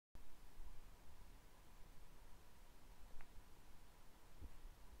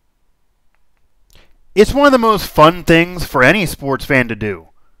It's one of the most fun things for any sports fan to do,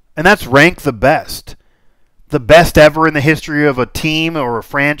 and that's rank the best. The best ever in the history of a team or a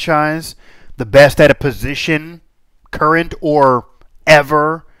franchise, the best at a position, current or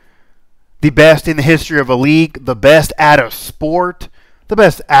ever, the best in the history of a league, the best at a sport, the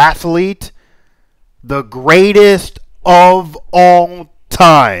best athlete, the greatest of all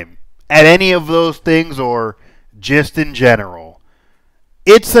time at any of those things or just in general.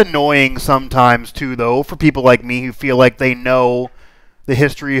 It's annoying sometimes too, though, for people like me who feel like they know the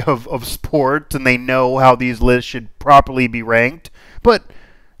history of sports and they know how these lists should properly be ranked, but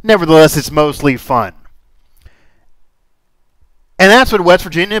nevertheless it's mostly fun. And that's what West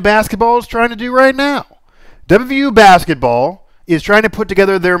Virginia basketball is trying to do right now. WVU basketball is trying to put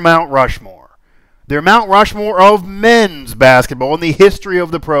together their Mount Rushmore. Their Mount Rushmore of men's basketball in the history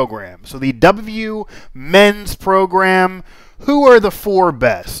of the program. So the WVU men's program, who are the four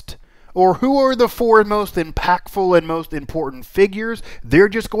best? Or who are the four most impactful and most important figures? They're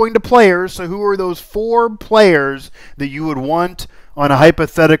just going to players, so who are those four players that you would want on a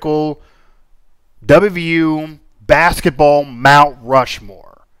hypothetical WVU basketball Mount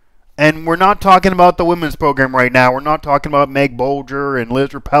Rushmore? And we're not talking about the women's program right now. We're not talking about Meg Bolger and Liz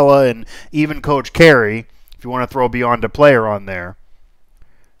Rapella and even Coach Carey, if you want to throw Beyond a Player on there.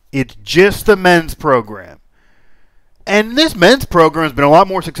 It's just the men's program. And this men's program has been a lot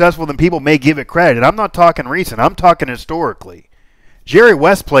more successful than people may give it credit. And I'm not talking recent. I'm talking historically. Jerry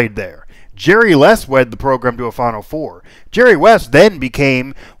West played there. Jerry West led the program to a Final Four. Jerry West then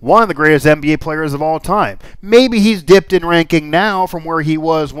became one of the greatest NBA players of all time. Maybe he's dipped in ranking now from where he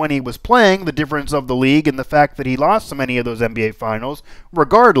was when he was playing, the difference of the league and the fact that he lost so many of those NBA Finals.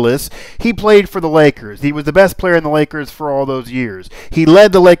 Regardless, he played for the Lakers. He was the best player in the Lakers for all those years. He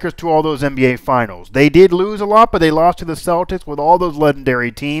led the Lakers to all those NBA Finals. They did lose a lot, but they lost to the Celtics with all those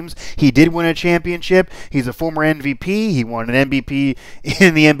legendary teams. He did win a championship. He's a former MVP. He won an MVP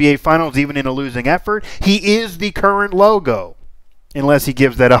in the NBA Finals, even in a losing effort. He is the current logo, unless he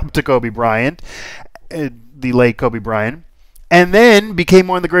gives that up to Kobe Bryant, the late Kobe Bryant, and then became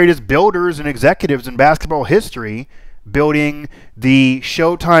one of the greatest builders and executives in basketball history, building the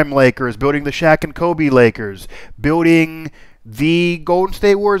Showtime Lakers, building the Shaq and Kobe Lakers, building the Golden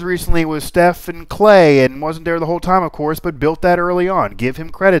State Warriors recently with Steph and Clay, and wasn't there the whole time, of course, but built that early on. Give him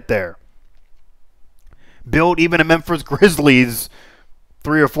credit there. Built even a Memphis Grizzlies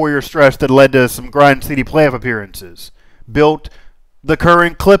 3 or 4 year stretch that led to some Grind City playoff appearances. Built the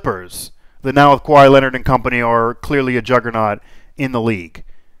current Clippers that now with Kawhi Leonard and company are clearly a juggernaut in the league.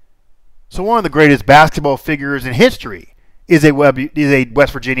 So one of the greatest basketball figures in history is a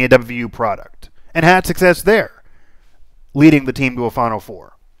West Virginia WVU product and had success there, leading the team to a Final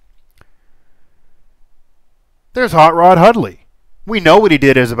Four. There's Hot Rod Hudley. We know what he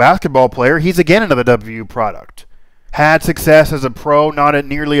did as a basketball player. He's again another WVU product. Had success as a pro, not at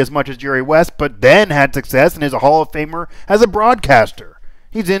nearly as much as Jerry West, but then had success and is a Hall of Famer as a broadcaster.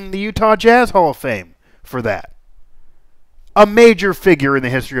 He's in the Utah Jazz Hall of Fame for that. A major figure in the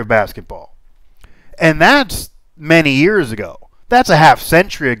history of basketball. And that's many years ago. That's a half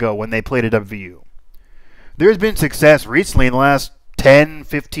century ago when they played at WVU. There's been success recently in the last 10,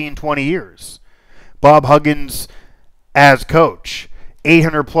 15, 20 years. Bob Huggins as coach.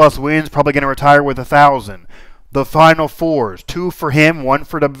 800 plus wins, probably going to retire with 1,000. The Final Fours, 2 for him, 1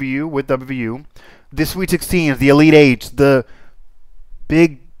 for WVU with WVU. The Sweet 16s, the Elite Eights, the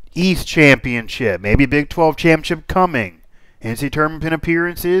Big East Championship, maybe Big 12 Championship coming. NCAA tournament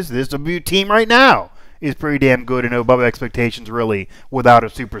appearances. This WVU team right now is pretty damn good and above expectations, really, without a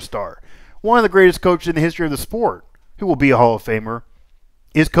superstar. One of the greatest coaches in the history of the sport, who will be a Hall of Famer,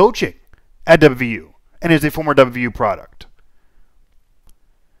 is coaching at WVU and is a former WVU product.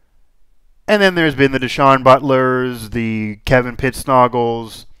 And then there's been the Deshaun Butlers, the Kevin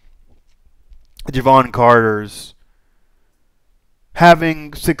Pittsnogles, Javon Carters,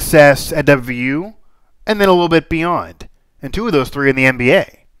 having success at WVU and then a little bit beyond. And 2 of those 3 in the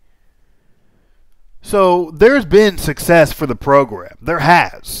NBA. So there's been success for the program. There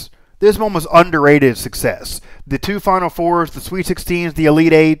has. There's some almost underrated success. The 2 Final Fours, the Sweet 16s, the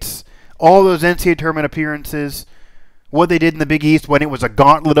Elite Eights, all those NCAA tournament appearances, what they did in the Big East when it was a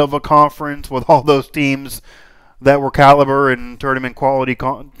gauntlet of a conference with all those teams that were caliber and tournament quality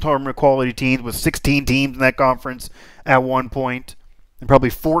teams, with 16 teams in that conference at one point, and probably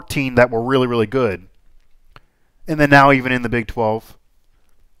 14 that were really, really good. And then now even in the Big 12.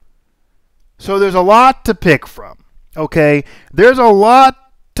 So there's a lot to pick from, okay? There's a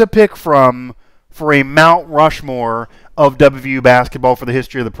lot to pick from for a Mount Rushmore of WVU basketball for the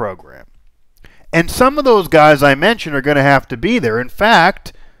history of the program. And some of those guys I mentioned are going to have to be there. In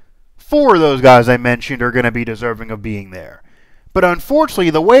fact, 4 of those guys I mentioned are going to be deserving of being there. But unfortunately,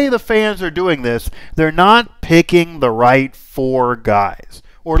 the way the fans are doing this, they're not picking the right 4 guys.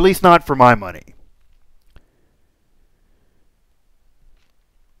 Or at least not for my money.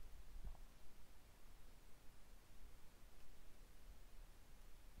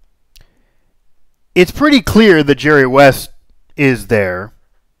 It's pretty clear that Jerry West is there.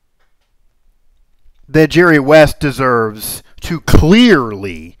 That Jerry West deserves to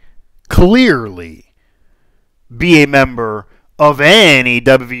clearly be a member of any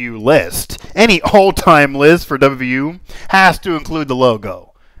WVU list. Any all-time list for WVU has to include the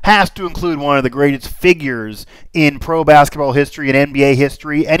logo. Has to include one of the greatest figures in pro basketball history, in NBA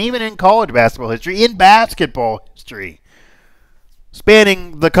history, and even in college basketball history, in basketball history,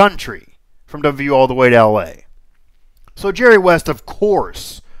 spanning the country. From WVU all the way to LA. So Jerry West, of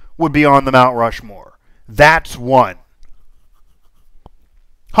course, would be on the Mount Rushmore. That's one.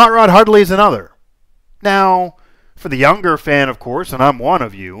 Hot Rod Hudley is another. Now, for the younger fan, of course, and I'm one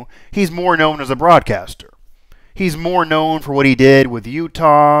of you, he's more known as a broadcaster. He's more known for what he did with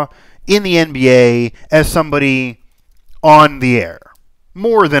Utah in the NBA as somebody on the air.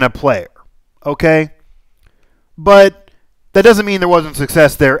 More than a player. Okay? But that doesn't mean there wasn't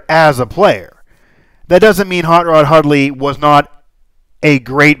success there as a player. That doesn't mean Hot Rod Hudley was not a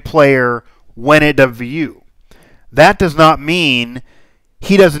great player when at WVU. That does not mean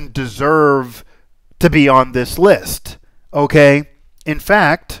he doesn't deserve to be on this list. Okay? In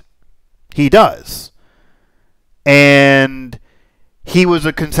fact, he does. And he was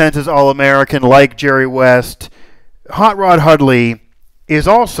a consensus All-American like Jerry West. Hot Rod Hudley is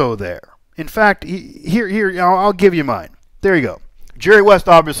also there. In fact, here I'll give you mine. There you go. Jerry West,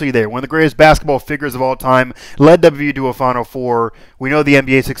 obviously there. One of the greatest basketball figures of all time. Led WVU to a Final Four. We know the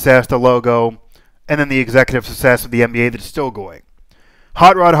NBA success, the logo, and then the executive success of the NBA that's still going.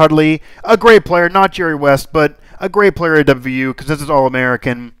 Hot Rod Hudley, a great player. Not Jerry West, but a great player at WVU because this is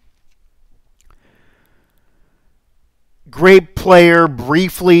All-American. Great player,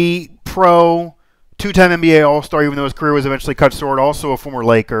 briefly pro. 2-time NBA All-Star, even though his career was eventually cut short. Also a former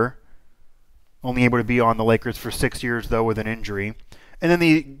Laker. Only able to be on the Lakers for 6 years, though, with an injury. And then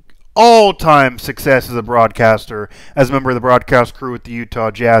the all-time success as a broadcaster, as a member of the broadcast crew with the Utah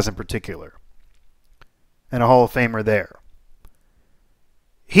Jazz in particular. And a Hall of Famer there.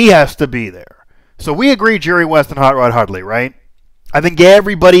 He has to be there. So we agree Jerry West and Hot Rod Hudley, right? I think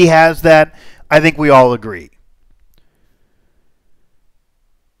everybody has that. I think we all agree.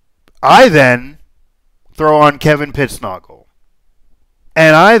 I then throw on Kevin Pittsnogle.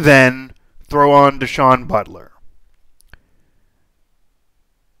 And I then throw on Deshaun Butler.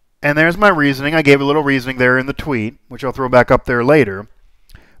 And there's my reasoning. I gave a little reasoning there in the tweet, which I'll throw back up there later.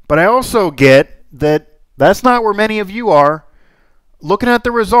 But I also get that that's not where many of you are. Looking at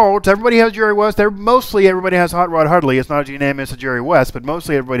the results, everybody has Jerry West. Mostly everybody has Hot Rod Hudley. It's not as unanimous as Jerry West, but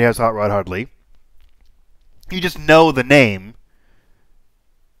mostly everybody has Hot Rod Hudley. You just know the name.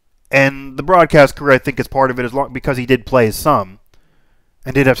 And the broadcast career, I think, is part of it because he did play some.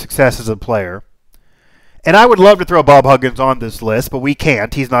 And did have success as a player. And I would love to throw Bob Huggins on this list, but we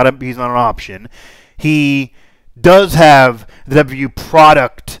can't. He's not an option. He does have the WVU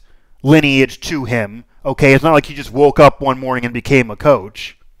product lineage to him. Okay, it's not like he just woke up one morning and became a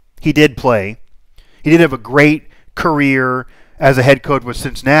coach. He did play. He did have a great career as a head coach with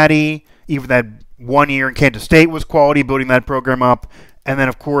Cincinnati. Even that 1 year in Kansas State was quality, building that program up. And then,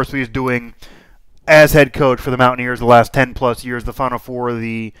 of course, he's doing as head coach for the Mountaineers the last 10-plus years, the Final Four,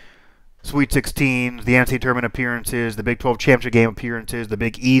 the Sweet 16s, the NCAA tournament appearances, the Big 12 championship game appearances, the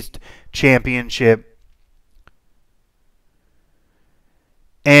Big East championship.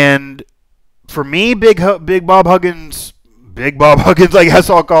 And for me, Big Bob Huggins, I guess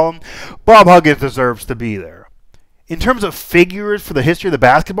I'll call him, Bob Huggins deserves to be there. In terms of figures for the history of the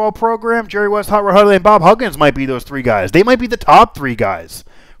basketball program, Jerry West, Hot Rod Hudley, and Bob Huggins might be those 3 guys. They might be the top 3 guys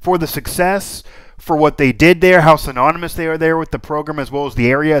for the success, for what they did there, how synonymous they are there with the program as well as the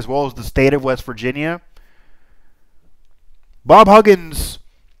area, as well as the state of West Virginia. Bob Huggins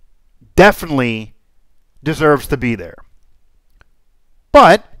definitely deserves to be there.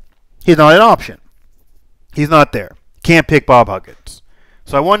 But he's not an option. He's not there. Can't pick Bob Huggins.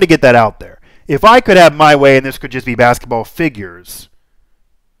 So I wanted to get that out there. If I could have my way, and this could just be basketball figures,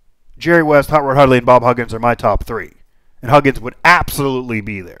 Jerry West, Hot Rod Hudley, and Bob Huggins are my top 3. And Huggins would absolutely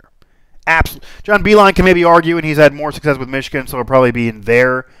be there. John Beilein can maybe argue, and he's had more success with Michigan, so he'll probably be in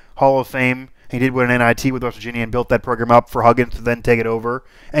their Hall of Fame. He did win an NIT with West Virginia and built that program up for Huggins to then take it over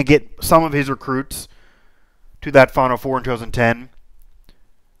and get some of his recruits to that Final Four in 2010.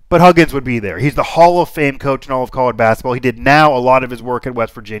 But Huggins would be there. He's the Hall of Fame coach in all of college basketball. He did now a lot of his work at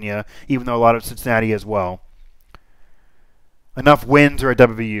West Virginia, even though a lot of Cincinnati as well. Enough wins are at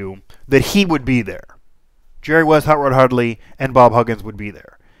WVU that he would be there. Jerry West, Hot Rod Hudley, and Bob Huggins would be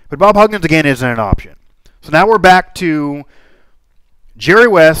there. But Bob Huggins, again, isn't an option. So now we're back to Jerry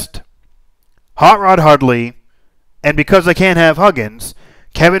West, Hot Rod Hudley, and because I can't have Huggins,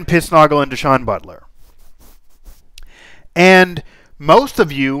 Kevin Pittsnogle and Deshaun Butler. And most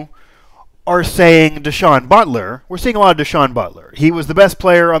of you are saying Deshaun Butler. We're seeing a lot of Deshaun Butler. He was the best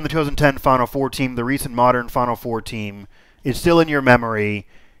player on the 2010 Final Four team, the recent modern Final Four team. It's still in your memory.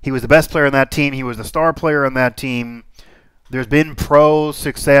 He was the best player on that team. He was the star player on that team. There's been pro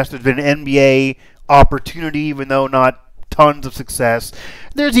success. There's been NBA opportunity, even though not tons of success.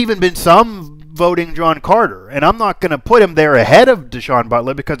 There's even been some voting John Carter. And I'm not going to put him there ahead of Deshaun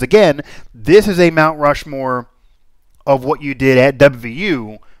Butler because, again, this is a Mount Rushmore of what you did at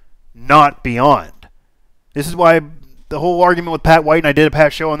WVU, not beyond. This is why the whole argument with Pat White, and I did a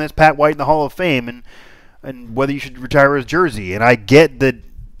past show on this, Pat White in the Hall of Fame, and whether you should retire his jersey. And I get that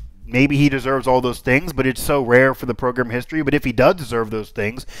maybe he deserves all those things, but it's so rare for the program history. But if he does deserve those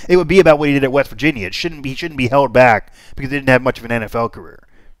things, it would be about what he did at West Virginia. He shouldn't be held back because he didn't have much of an NFL career.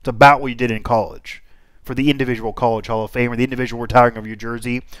 It's about what you did in college for the individual college Hall of Fame or the individual retiring of your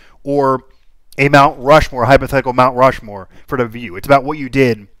jersey or a Mount Rushmore, a hypothetical Mount Rushmore for WVU. It's about what you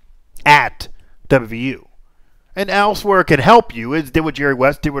did at WVU. And elsewhere can help you. It did what Jerry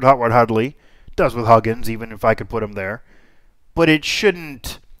West did with Hot Rod Hudley. Does with Huggins, even if I could put him there. But it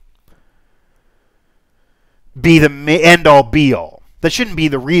shouldn't be the end-all, be-all. That shouldn't be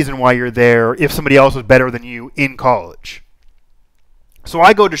the reason why you're there if somebody else was better than you in college. So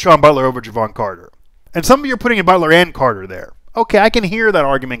I go to Deshaun Butler over Javon Carter. And some of you are putting in Butler and Carter there. Okay, I can hear that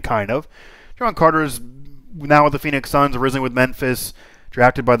argument, kind of. Javon Carter is now with the Phoenix Suns, originally with Memphis,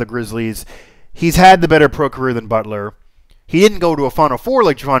 drafted by the Grizzlies. He's had the better pro career than Butler. He didn't go to a Final Four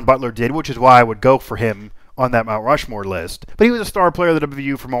like Javon Butler did, which is why I would go for him on that Mount Rushmore list. But he was a star player at the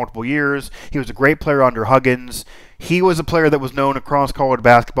WVU for multiple years. He was a great player under Huggins. He was a player that was known across college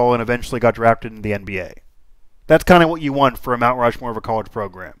basketball and eventually got drafted in the NBA. That's kind of what you want for a Mount Rushmore of a college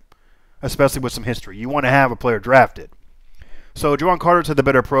program, especially with some history. You want to have a player drafted. So Javon Carter's had the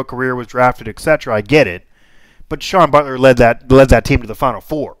better pro career, was drafted, etc. I get it. But Sean Butler led that team to the Final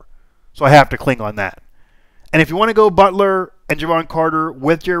Four. So I have to cling on that. And if you want to go Butler and Javon Carter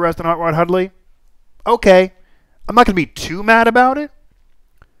with Jerry West and Hot Rod Hudley, okay. I'm not going to be too mad about it.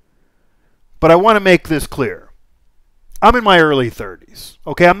 But I want to make this clear. I'm in my early 30s.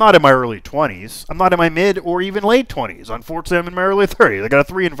 Okay, I'm not in my early 20s. I'm not in my mid or even late 20s. Unfortunately, I'm in my early 30s. I got a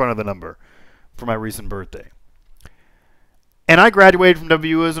 3 in front of the number for my recent birthday. And I graduated from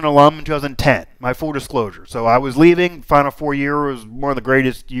WVU as an alum in 2010, my full disclosure. So I was leaving. Final 4 year was one of the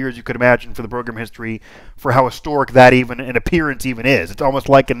greatest years you could imagine for the program history, for how historic that even an appearance even is. It's almost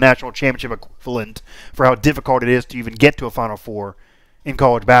like a national championship equivalent for how difficult it is to even get to a Final Four in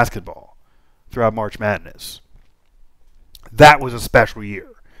college basketball throughout March Madness. That was a special year.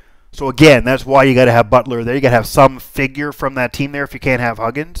 So again, that's why you got to have Butler there. You got to have some figure from that team there if you can't have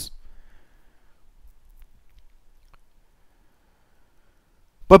Huggins.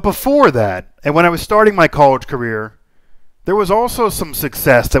 But before that, and when I was starting my college career, there was also some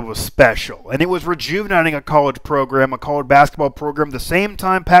success that was special. And it was rejuvenating a college program, a college basketball program, the same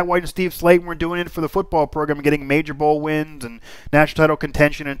time Pat White and Steve Slayton were doing it for the football program and getting major bowl wins and national title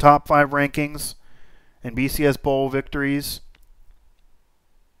contention and top 5 rankings and BCS bowl victories.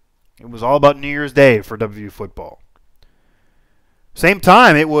 It was all about New Year's Day for WVU football. Same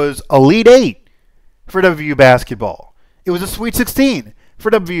time, it was Elite 8 for WVU basketball. It was a Sweet 16 for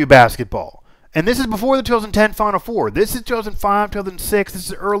WVU basketball. And this is before the 2010 Final Four. This is 2005, 2006. This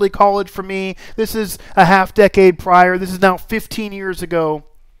is early college for me. This is a half decade prior. This is now 15 years ago.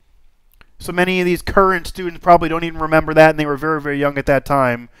 So many of these current students probably don't even remember that, and they were very, very young at that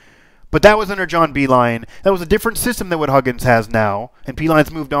time. But that was under John Beilein. That was a different system than what Huggins has now. And Beilein's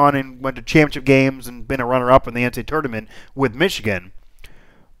moved on and went to championship games and been a runner-up in the NCAA tournament with Michigan.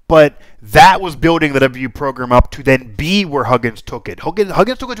 But that was building the WVU program up to then be where Huggins took it.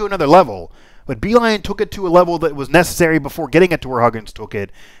 Huggins took it to another level, but Beilein took it to a level that was necessary before getting it to where Huggins took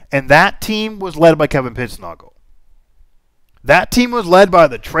it. And that team was led by Kevin Pittsnogle. That team was led by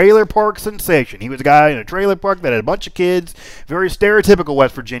the trailer park sensation. He was a guy in a trailer park that had a bunch of kids, very stereotypical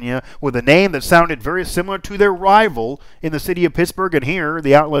West Virginia, with a name that sounded very similar to their rival in the city of Pittsburgh. And here,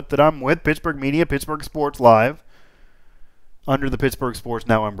 the outlet that I'm with, Pittsburgh Media, Pittsburgh Sports Live, under the Pittsburgh Sports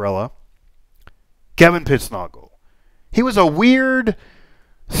Now umbrella, Kevin Pittsnogle. He was a weird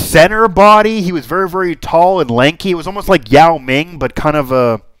center body. He was very, very tall and lanky. It was almost like Yao Ming, but kind of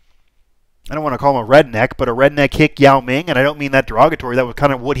a I don't want to call him a redneck, but a redneck hick Yao Ming, and I don't mean that derogatory. That was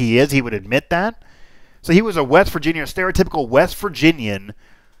kind of what he is. He would admit that. So he was a West Virginia, stereotypical West Virginian,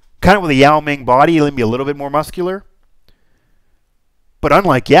 kind of with a Yao Ming body, maybe a little bit more muscular. But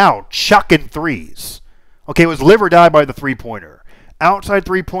unlike Yao, chucking threes. Okay, it was live or die by the three-pointer. Outside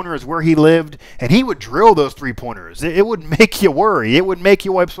three-pointer is where he lived, and he would drill those three-pointers. It would make you worry. It would make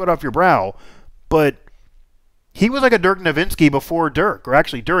you wipe sweat off your brow. But he was like a Dirk Nowitzki before Dirk, or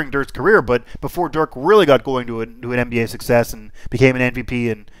actually during Dirk's career, but before Dirk really got going to an NBA success and became an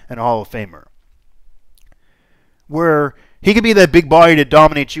MVP and a Hall of Famer. Where he could be that big body to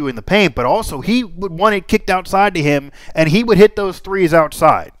dominate you in the paint, but also he would want it kicked outside to him, and he would hit those threes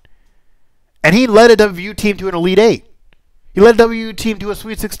outside. And he led a WVU team to an Elite Eight. He led a WVU team to a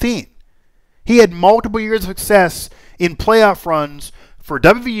Sweet 16. He had multiple years of success in playoff runs for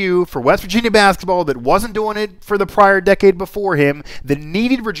WVU, for West Virginia basketball that wasn't doing it for the prior decade before him, that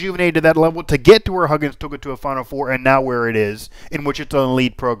needed rejuvenated to that level to get to where Huggins took it to a Final Four, and now where it is, in which it's an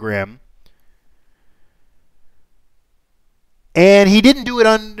elite program. And he didn't do it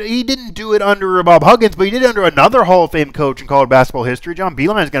under Bob Huggins, but he did it under another Hall of Fame coach in college basketball history. John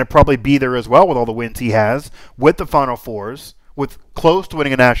Beilein is going to probably be there as well with all the wins he has, with the Final Fours, with close to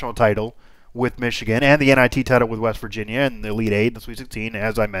winning a national title with Michigan, and the NIT title with West Virginia, and the Elite Eight, the Sweet 16,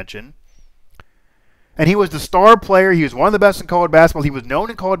 as I mentioned. And he was the star player. He was one of the best in college basketball. He was known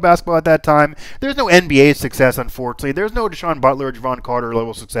in college basketball at that time. There's no NBA success, unfortunately. There's no Deshaun Butler or Javon Carter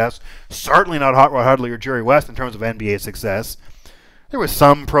level success. Certainly not Hot Rod Hudley or Jerry West in terms of NBA success. There was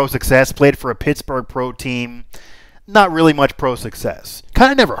some pro success. Played for a Pittsburgh pro team. Not really much pro success.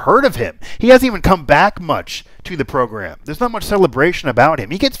 Kind of never heard of him. He hasn't even come back much to the program. There's not much celebration about him.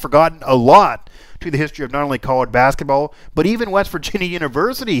 He gets forgotten a lot to the history of not only college basketball, but even West Virginia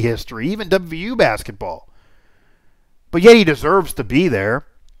University history, even WVU basketball. But yet he deserves to be there.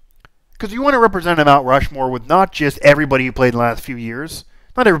 Because you want to represent a Mount Rushmore with not just everybody who played in the last few years,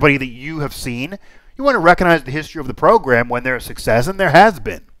 not everybody that you have seen. You want to recognize the history of the program when there's success, and there has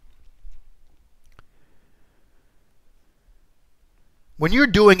been. When you're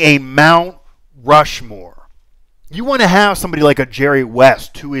doing a Mount Rushmore, you want to have somebody like a Jerry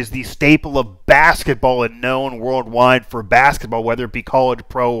West, who is the staple of basketball and known worldwide for basketball, whether it be college,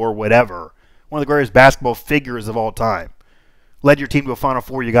 pro, or whatever. One of the greatest basketball figures of all time. Led your team to a Final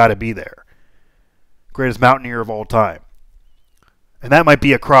Four, you got to be there. Greatest Mountaineer of all time. And that might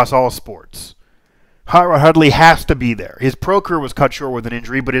be across all sports. Hot Rod Hudley has to be there. His pro career was cut short with an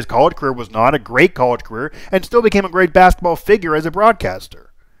injury, but his college career was not a great college career, and still became a great basketball figure as a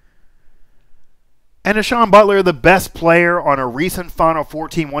broadcaster. And Deshaun Butler, the best player on a recent Final Four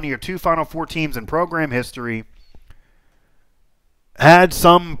team, one of your two Final Four teams in program history, had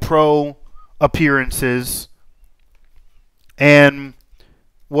some pro appearances and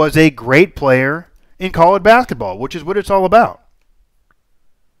was a great player in college basketball, which is what it's all about.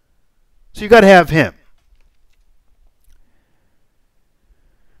 So you got to have him.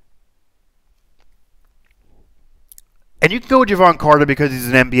 And you can go with Javon Carter because he's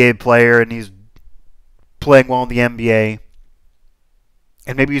an NBA player and he's playing well in the NBA.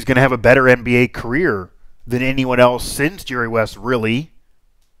 And maybe he's going to have a better NBA career than anyone else since Jerry West, really.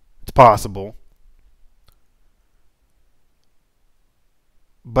 It's possible.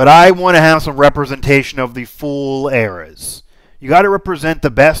 But I want to have some representation of the full eras. You got to represent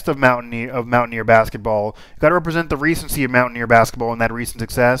the best of Mountaineer basketball. You got to represent the recency of Mountaineer basketball and that recent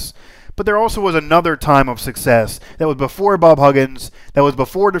success. But there also was another time of success that was before Bob Huggins, that was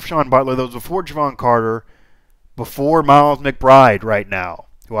before Deshaun Butler, that was before Javon Carter, before Miles McBride right now,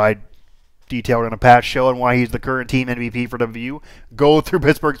 who I detailed on a past show and why he's the current team MVP for WVU. Go through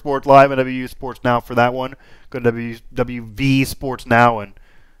Pittsburgh Sports Live and WVU Sports Now for that one. Go to WV Sports Now and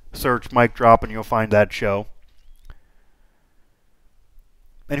search Mike Drop and you'll find that show.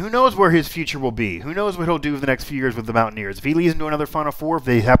 And who knows where his future will be? Who knows what he'll do for the next few years with the Mountaineers? If he leads into another Final Four, if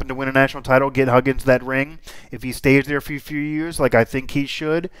they happen to win a national title, get Huggins that ring, if he stays there for a few years like I think he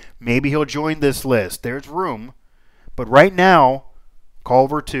should, maybe he'll join this list. There's room. But right now,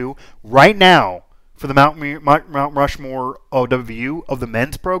 Culver too, right now, for the Mount Rushmore of WVU of the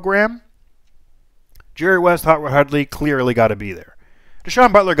men's program, Jerry West, Hot Rod Hudley clearly got to be there.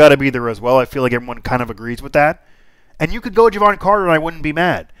 Deshaun Butler got to be there as well. I feel like everyone kind of agrees with that. And you could go Javon Carter and I wouldn't be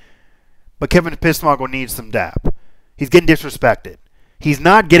mad. But Kevin Pittsnogle needs some dap. He's getting disrespected. He's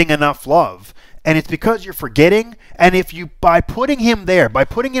not getting enough love. And it's because you're forgetting. And if you, by putting him there,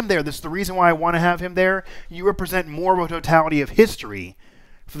 this is the reason why I want to have him there, you represent more of a totality of history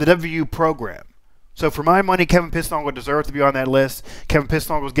for the WVU program. So for my money, Kevin Pittsnogle deserves to be on that list. Kevin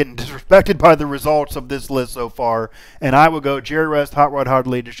Pittsnogle is getting disrespected by the results of this list so far. And I would go Jerry West, Hot Rod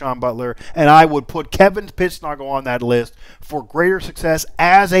Hardley, Deshaun Butler, and I would put Kevin Pittsnogle on that list for greater success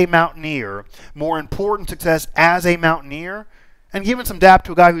as a Mountaineer, more important success as a Mountaineer, and giving some dap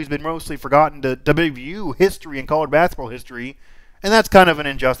to a guy who's been mostly forgotten to WVU history and college basketball history. And that's kind of an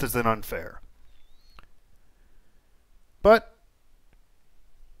injustice and unfair. But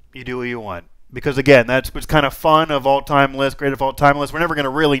you do what you want. Because, again, that's what's kind of fun of all-time lists, great of all-time lists. We're never going to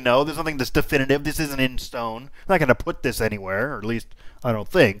really know. There's nothing that's definitive. This isn't in stone. I'm not going to put this anywhere, or at least I don't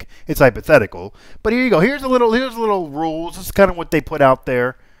think. It's hypothetical. But here you go. Here's a little rules. This is kind of what they put out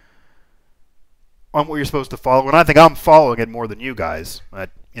there on what you're supposed to follow. And I think I'm following it more than you guys.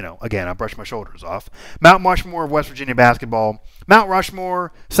 Again, I brush my shoulders off. Mount Rushmore of West Virginia basketball. Mount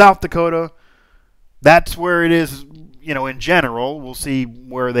Rushmore, South Dakota. That's where it is. In general, we'll see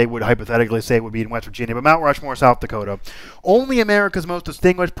where they would hypothetically say it would be in West Virginia, but Mount Rushmore, South Dakota. Only America's most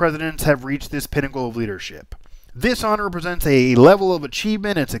distinguished presidents have reached this pinnacle of leadership. This honor represents a level of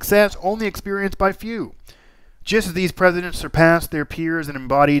achievement and success only experienced by few. Just as these presidents surpassed their peers and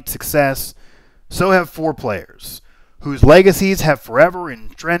embodied success, so have 4 players, whose legacies have forever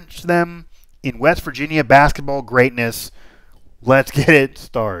entrenched them in West Virginia basketball greatness. Let's get it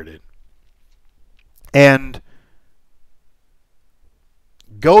started. And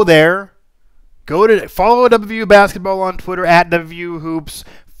go there. Follow WVU Basketball on Twitter at WVU Hoops.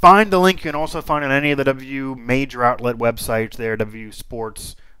 Find the link. You can also find on any of the WVU major outlet websites there,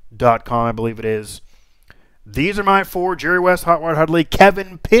 WVUsports.com, I believe it is. These are my 4: Jerry West, Hot Rod Hudley,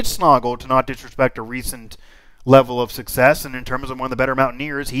 Kevin Pittsnogle, to not disrespect a recent level of success. And in terms of one of the better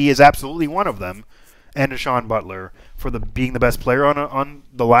Mountaineers, he is absolutely one of them. And Deshaun Butler for being the best player on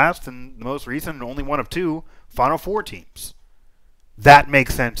the last and the most recent and only one of 2 Final Four teams. That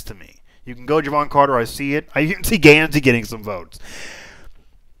makes sense to me. You can go Javon Carter. I see it. I even see Gansey getting some votes.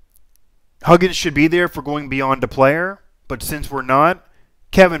 Huggins should be there for going beyond a player, but since we're not,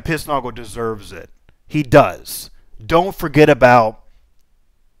 Kevin Pittsnogle deserves it. He does. Don't forget about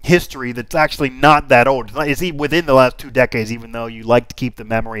history that's actually not that old. It's within the last 2 decades, even though you like to keep the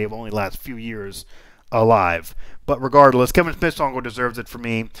memory of only the last few years alive. But regardless, Kevin Pittsnogle deserves it for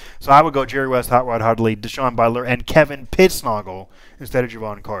me. So I would go Jerry West, Hot Rod Hudley, Deshaun Butler, and Kevin Pittsnogle instead of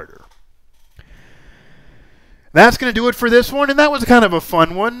Javon Carter. That's going to do it for this one, and that was kind of a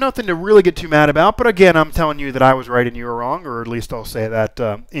fun one. Nothing to really get too mad about, but again, I'm telling you that I was right and you were wrong, or at least I'll say that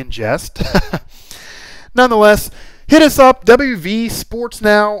in jest. Nonetheless, hit us up, WV Sports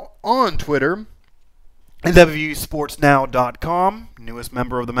Now on Twitter, and WVUsportsNow.com, newest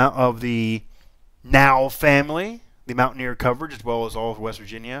member of the Now family, the Mountaineer coverage, as well as all of West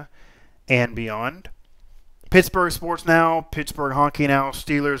Virginia and beyond. Pittsburgh Sports Now, Pittsburgh Hockey Now,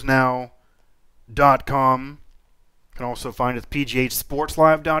 SteelersNow.com. You can also find us at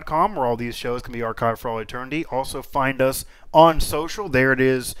PGHSportsLive.com, where all these shows can be archived for all eternity. Also find us on social. There it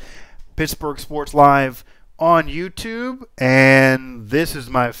is, Pittsburgh Sports Live on YouTube. And this is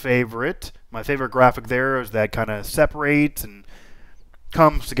my favorite. My favorite graphic there is that kind of separates and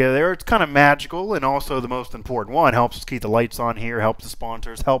comes together. It's kind of magical, and also the most important one, helps us keep the lights on here, helps the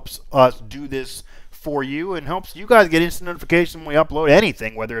sponsors, helps us do this for you, and helps you guys get instant notification when we upload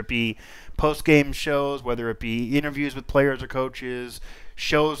anything, whether it be post-game shows, whether it be interviews with players or coaches,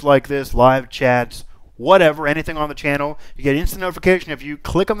 shows like this, live chats, whatever, anything on the channel. You get instant notification if you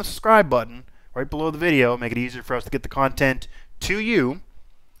click on the subscribe button right below the video, make it easier for us to get the content to you.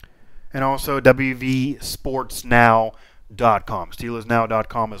 And also WVSportsNow.com,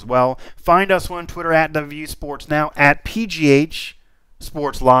 SteelersNow.com as well. Find us on Twitter at WVSportsNow, at PGH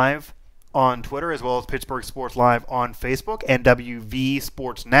Sports Live on Twitter, as well as Pittsburgh Sports Live on Facebook, and WV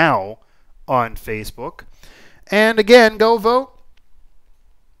Sports Now on Facebook. And again, go vote.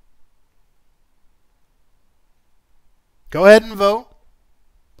 Go ahead and vote.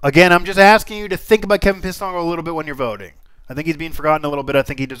 Again, I'm just asking you to think about Kevin Pittsnogle a little bit when you're voting. I think he's being forgotten a little bit. I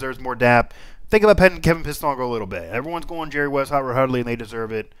think he deserves more dap. Think about Kevin Pittsnogle a little bit. Everyone's going Jerry West, Howard Hudley, and they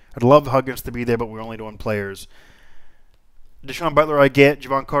deserve it. I'd love Huggins to be there, but we're only doing players. Deshaun Butler I get,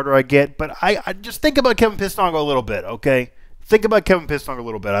 Javon Carter I get, but I just think about Kevin Pittsnogle a little bit, okay? Think about Kevin Pittsnogle a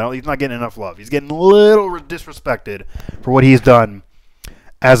little bit. He's not getting enough love. He's getting a little disrespected for what he's done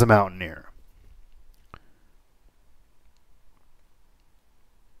as a Mountaineer.